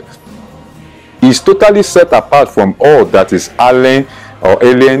of God. He's totally set apart from all that is alien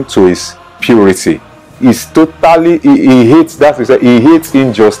to his purity. He's totally, he hates, he hates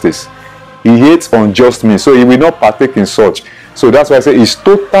injustice. He hates unjust means. So he will not partake in such. So that's why I say he's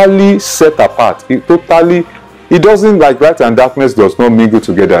totally set apart. He doesn't, like light and darkness does not mingle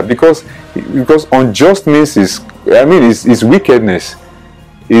together, because unjust means is wickedness.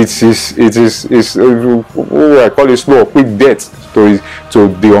 It is I call it slow or quick death to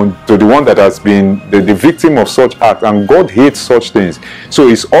the one that has been the victim of such act, and God hates such things. So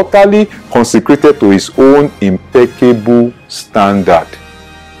he's utterly consecrated to his own impeccable standard,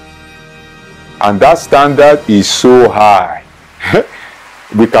 and that standard is so high.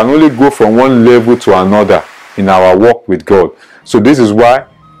 We can only go from one level to another in our walk with God. So this is why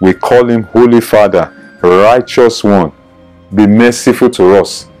we call him Holy Father, Righteous One. Be merciful to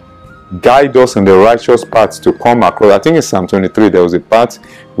us. Guide us in the righteous paths to come across. I think in Psalm 23 there was a part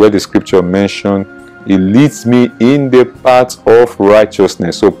where the scripture mentioned, he leads me in the path of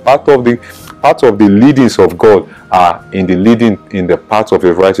righteousness. So part of the leadings of God are in the leading in the path of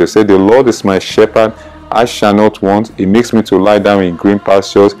his righteousness. Say, the Lord is my shepherd, I shall not want. He makes me to lie down in green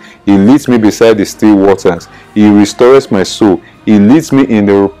pastures. He leads me beside the still waters. He restores my soul. He leads me in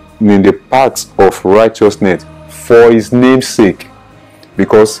the paths of righteousness for his name's sake,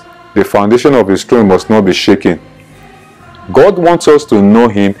 because the foundation of his throne must not be shaken. God wants us to know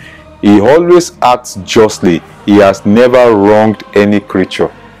him. He always acts justly. He has never wronged any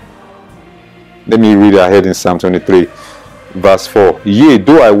creature. Let me read ahead in Psalm 23, verse 4. Yea,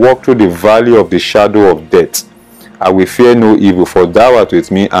 though I walk through the valley of the shadow of death, I will fear no evil, for thou art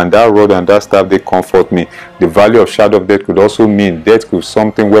with me, and that rod and that staff, they comfort me. The valley of shadow of death could also mean death could be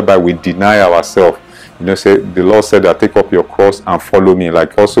something whereby we deny ourselves. You know, say the Lord said that take up your cross and follow me.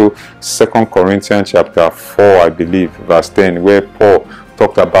 Like also 2 Corinthians chapter 4, I believe, verse 10, where Paul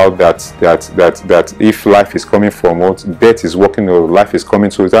talked about that if life is coming from what death is working or life is coming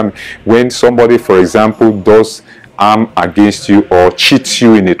to them. When somebody, for example, does harm against you or cheats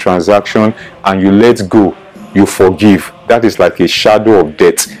you in a transaction and you let go, you forgive, that is like a shadow of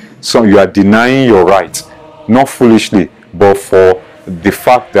death. So you are denying your right, not foolishly, but for the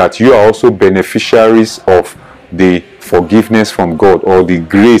fact that you are also beneficiaries of the forgiveness from God or the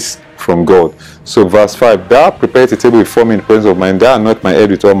grace from God. So verse 5, thou preparest a table before me in the presence of mine, thou anoint my head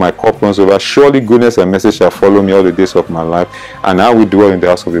with oil, my cup runs over. Surely goodness and mercy shall follow me all the days of my life, and I will dwell in the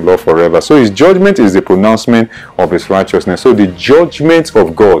house of the Lord forever. So his judgment is the pronouncement of his righteousness. So the judgment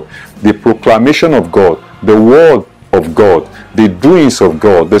of God, the proclamation of God, the word of God, the doings of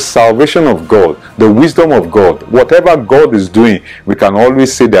God, the salvation of God, the wisdom of God, whatever God is doing, we can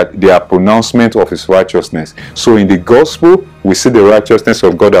always say that they are pronouncement of his righteousness. So in the gospel, we see the righteousness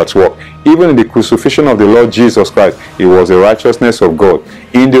of God at work. Even in the crucifixion of the Lord Jesus Christ, it was the righteousness of God.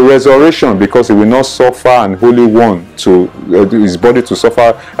 In the resurrection, because he will not suffer an holy one to his body to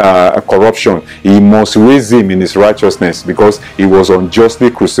suffer corruption, he must raise him in his righteousness because he was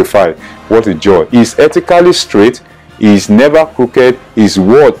unjustly crucified. What a joy. He is ethically straight. He is never crooked. His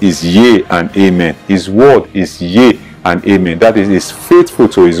word is yea and amen. His word is yea and amen. That is, he's faithful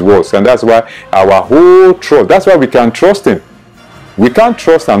to his words. And that's why our whole trust, that's why we can trust him. We can't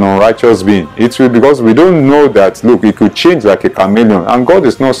trust an unrighteous being. It's because we don't know that, look, he could change like a chameleon. And God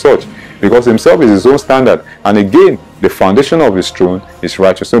is not such, because himself is his own standard. And again, the foundation of his throne is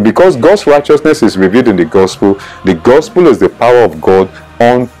righteousness. So because God's righteousness is revealed in the gospel is the power of God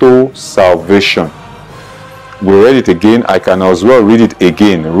unto salvation. We read it again. I can as well read it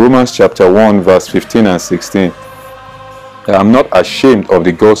again. Romans chapter 1, verse 15 and 16. I am not ashamed of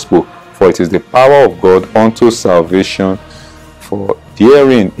the gospel, for it is the power of God unto salvation. For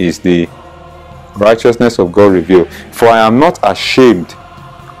therein is the righteousness of God revealed. For I am not ashamed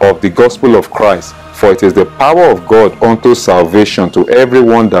of the gospel of Christ, for it is the power of God unto salvation to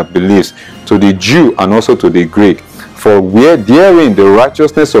everyone that believes, to the Jew and also to the Greek. For where therein the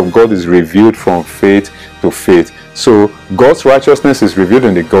righteousness of God is revealed from faith to faith. So God's righteousness is revealed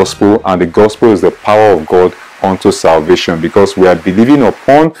in the gospel, and the gospel is the power of God unto salvation, because we are believing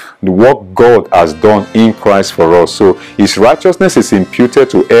upon the work God has done in Christ for us. So his righteousness is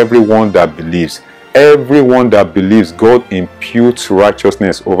imputed to everyone that believes. Everyone that believes, God imputes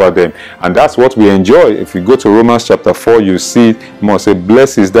righteousness over them, and that's what we enjoy. If you go to Romans chapter 4, you see it must say,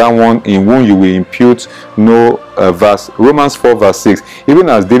 blessed is that one in whom you will impute no verse. Romans 4 verse 6, even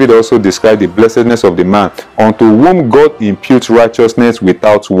as David also described the blessedness of the man unto whom God imputes righteousness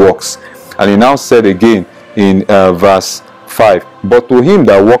without works. And he now said again in verse 5, but to him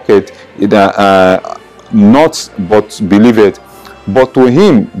that worketh not but believeth, but to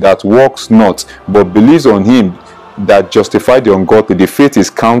him that works not, but believes on him that justified the ungodly, the faith is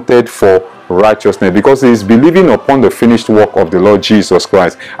counted for righteousness, because he is believing upon the finished work of the Lord Jesus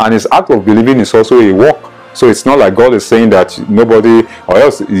Christ. And his act of believing is also a work. So it's not like God is saying that nobody, or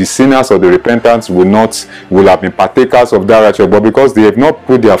else the sinners or the repentants will have been partakers of that righteousness, but because they have not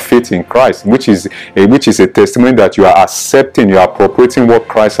put their faith in Christ, which is a testimony that you are accepting, you are appropriating what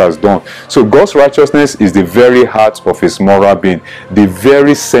Christ has done. So God's righteousness is the very heart of his moral being. The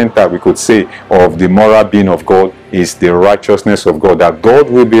very center, we could say, of the moral being of God is the righteousness of God, that God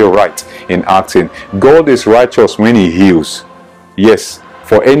will be right in acting. God is righteous when he heals. Yes,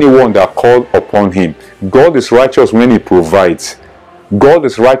 for anyone that call upon him. God is righteous when he provides. God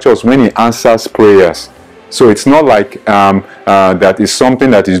is righteous when he answers prayers. So it's not like that is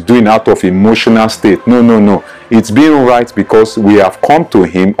something that is doing out of emotional state. No. It's being right because we have come to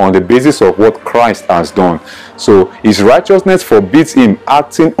him on the basis of what Christ has done. So his righteousness forbids him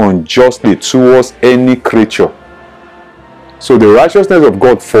acting unjustly towards any creature. So the righteousness of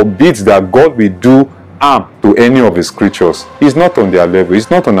God forbids that God will do harm to any of his creatures. He's not on their level. He's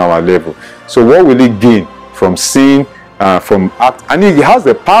not on our level. So what will he gain from sin, from act? And he has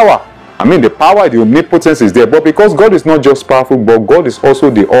the power. I mean, the power, the omnipotence is there. But because God is not just powerful, but God is also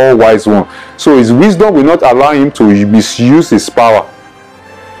the all-wise one. So his wisdom will not allow him to misuse his power.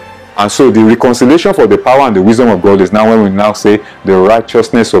 And so the reconciliation for the power and the wisdom of God is now when we now say the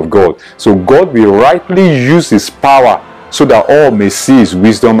righteousness of God. So God will rightly use his power so that all may see his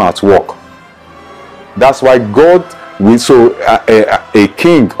wisdom at work. That's why God will, so a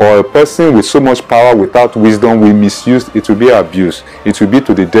king or a person with so much power without wisdom will misuse it, will be abused. It will be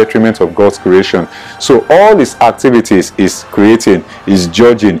to the detriment of God's creation. So all his activities is creating, is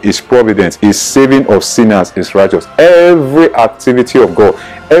judging, is providence, is saving of sinners, is righteous. Every activity of God,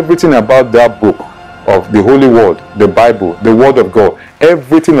 everything about that book of the Holy Word, the Bible, the Word of God,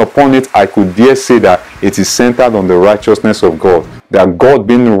 everything upon it, I could dare say that it is centered on the righteousness of God. That God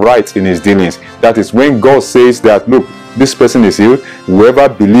being right in his dealings. That is when God says that, look, this person is healed, whoever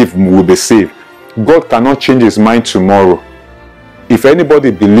believes will be saved. God cannot change his mind tomorrow. If anybody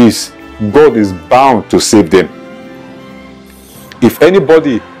believes, God is bound to save them. If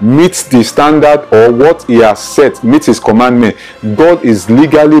anybody meets the standard or what he has set, meets his commandment, God is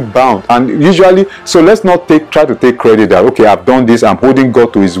legally bound. And usually, so let's not try to take credit that, okay, I've done this, I'm holding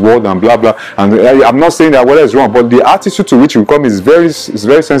God to his word and blah blah. And I'm not saying that whether it's wrong, but the attitude to which we come is very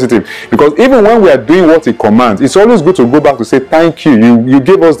sensitive. Because even when we are doing what he commands, it's always good to go back to say, thank you, you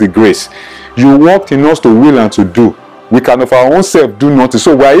gave us the grace. You worked in us to will and to do. We can of our own self do nothing.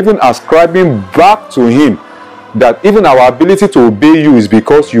 So we are even ascribing back to him that even our ability to obey you is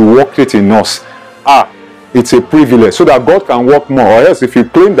because you worked it in us. It's a privilege, so that God can work more. Or else if you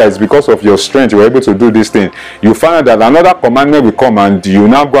claim that it's because of your strength you're able to do this thing, you find out that another commandment will come and you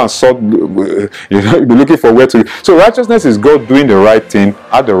now go and sort, you'll be looking for where to. So righteousness is God doing the right thing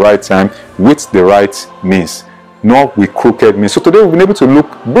at the right time with the right means, not with crooked means. So today we've been able to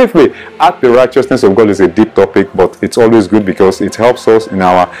look briefly at the righteousness of God. Is a deep topic, but it's always good because it helps us in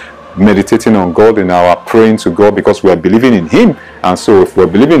our meditating on God, in our praying to God, because we are believing in him. And so if we're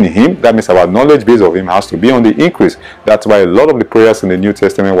believing in him, that means our knowledge base of him has to be on the increase. That's why a lot of the prayers in the New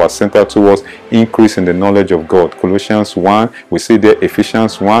Testament were centered towards increase in the knowledge of God. Colossians 1, we see there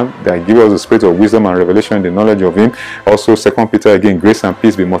Ephesians 1, that give us the spirit of wisdom and revelation in the knowledge of him. Also 2 Peter again, grace and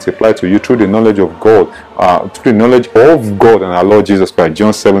peace be multiplied to you through the knowledge of God, through the knowledge of God and our Lord Jesus Christ.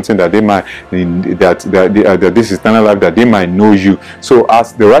 John 17, that they might, that this is eternal life, that they might know you. So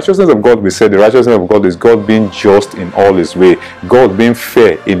as the righteousness of God, we said the righteousness of God is God being just in all his way, God being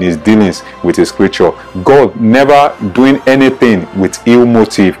fair in his dealings with his creature, God never doing anything with ill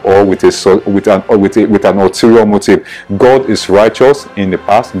motive or with an ulterior motive. God is righteous in the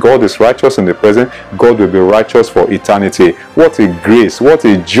past, God is righteous in the present, God will be righteous for eternity. What a grace, what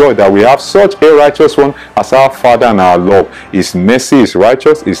a joy that we have such a righteous one as our Father and our Lord. His mercy is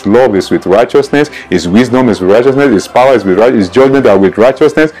righteous, his love is with righteousness, his wisdom is with righteousness, his power is with righteousness, his judgment are with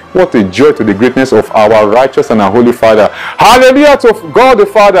righteousness. What a joy to the greatness of our righteous and our holy Father. Hallelujah to God the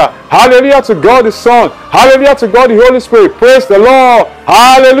Father. Hallelujah to God the Son. Hallelujah to God the Holy Spirit. Praise the Lord.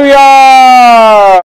 Hallelujah.